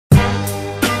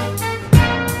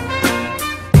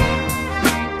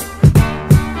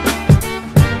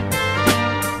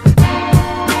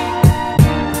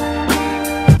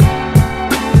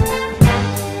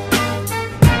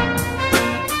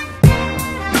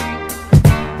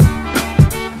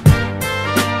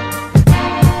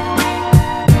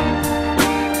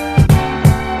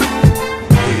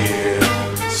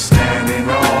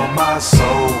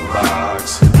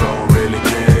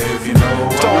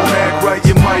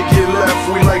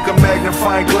we like a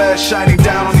magnifying glass shining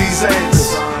down on these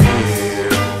ants. I'm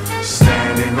here,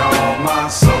 standing on my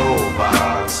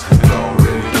soapbox. Don't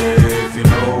really care if you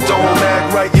know. Don't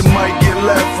act right, you might get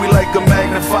left. We like a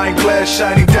magnifying glass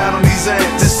shining down on these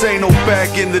ants. This ain't no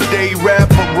back in the day rap,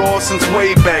 but raw since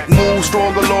way back. Move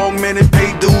stronger, long minute,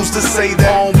 pay dues to say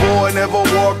that. Homeboy never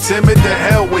walk timid, the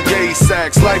hell with yay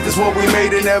sacks. Life is what we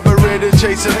made it, never in it,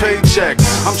 chasing paychecks.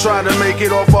 I'm trying to make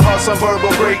it off a hustle,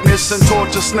 verbal greatness, and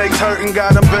torture snakes hurting,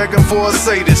 got them begging for a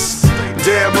sadist.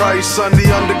 Damn right, son, the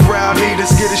underground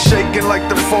heaters get it shaking like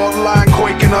the fault line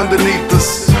quaking underneath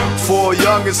us. For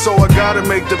youngin', so I gotta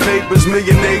make the papers.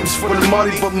 Million names for the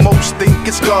money, but most think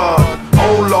it's God.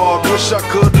 Oh Lord, wish I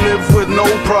could live with no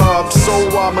problems. So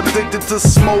I'm addicted to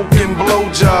smoke and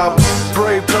blowjobs.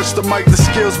 Brave, touch the mic, the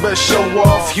skills best show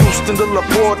off. Houston to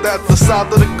LaPorte, that's the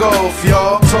south of the Gulf,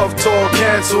 y'all. Tough talk,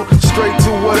 cancel, straight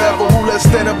to whatever. Who let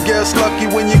stand up guess lucky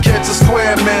when you catch a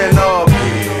square man up?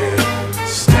 Yeah,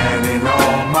 standing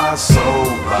on my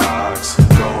soapbox.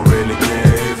 Don't really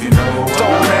care if you know.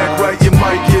 Don't act right, you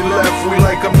might get left. We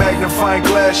like a magnifying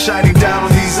glass shining down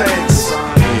on these ants.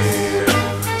 I'm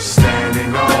here,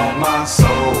 standing on my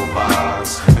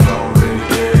soapbox. Don't really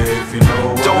care if you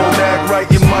know. Don't act right,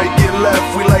 you might get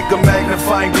left. We like a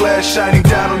magnifying glass shining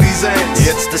down on these ants.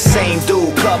 It's the same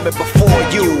dude coming before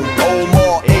you,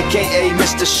 Omar, aka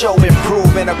Mr. Show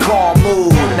Improve in a calm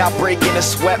mood. Not breaking a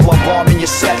sweat while bombing your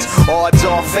sets. Odds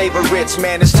on favorites,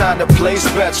 man, it's time to place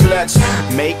bets. Let's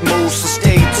make moves, so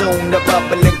stay tuned. The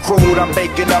bubbling crude, I'm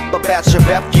making up a batch of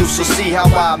F-U, so see how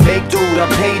I make dude. I'm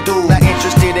paid dude, not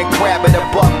interested in grabbing a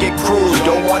bucket cruise.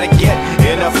 Don't wanna get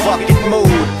in a fucking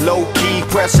mood. Low key,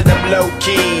 pressing them low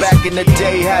keys. Back in the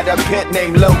day, had a pit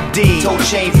named Low D. Toe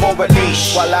chain for a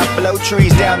leash while I blow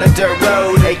trees down the dirt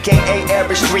road, aka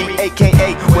every street,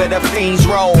 aka where the fiends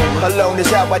roam. Alone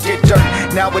is how I did dirt.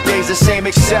 Nowadays the same,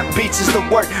 except beats is the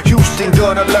word. Houston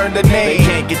gonna learn the name. They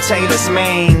can't contain us,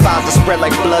 man. Files spread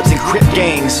like Bloods and Crip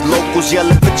gangs. Locals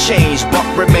yelling for change, but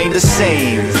remain the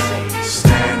same.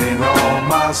 Standing on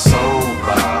my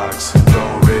soapbox.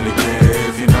 Don't really care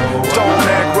if you know. Don't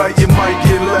act right, you might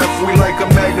get left. We like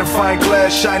a magnifying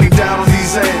glass shining down on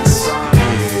these ants. I'm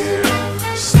here,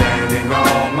 standing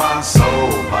on my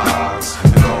soapbox.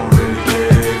 Don't really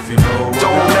care if you know.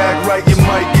 Don't act right, you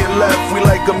might get left. We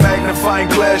like a magnifying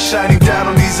glass shining down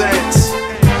on these ants.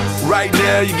 Right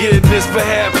now you getting this for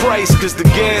half price, cause the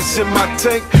gas in my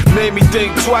tank made me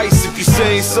think twice. If you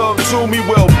saying something to me,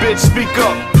 well bitch, speak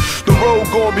up. The road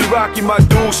gon' be rocky, my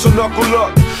dude, so knuckle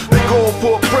up. They gon'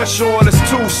 put pressure on us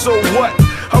too, so what?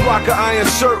 I rock an iron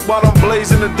shirt while I'm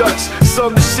blazing the Dutch.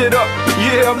 Sum the shit up,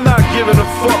 yeah, I'm not giving a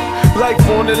fuck. Life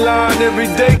on the line every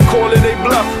day, call it a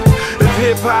bluff. If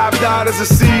hip-hop died as a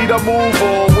seed, I move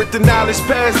on. With the knowledge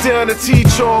passed down to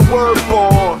teach on, word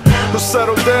born. So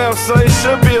settle down, son, it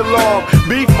should be alarm.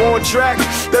 Beef on track,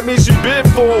 that means you been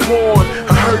forewarned.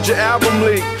 I heard your album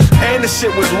leak, and the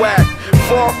shit was whack.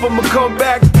 Far from a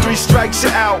comeback, 3 strikes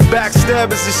you're out.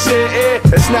 Backstabbers and shit,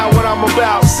 that's not what I'm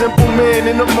about. Simple man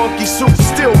in a monkey suit,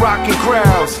 still rocking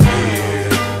crowds. Yeah,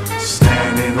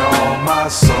 standing on my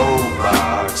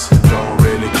soapbox. Don't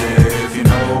really care if you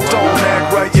know. Don't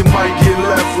act right, you might get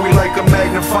left. We like a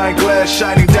magnifying glass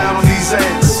shining down on these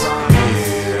ants. I'm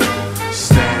here,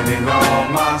 standing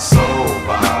on my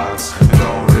soapbox.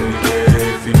 Don't really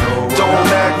care if you know.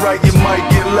 Don't act right, you might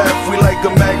get left. We like a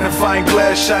magnifying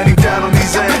glass shining down on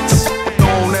these ants.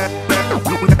 Don't act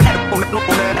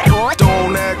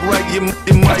right, you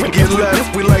might get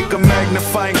left. We like a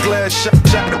magnifying glass shining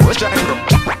down on these ants.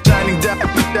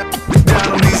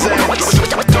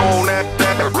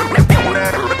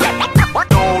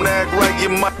 Don't act right, you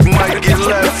might get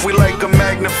left. We like a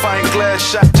magnifying glass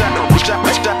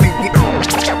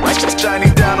shining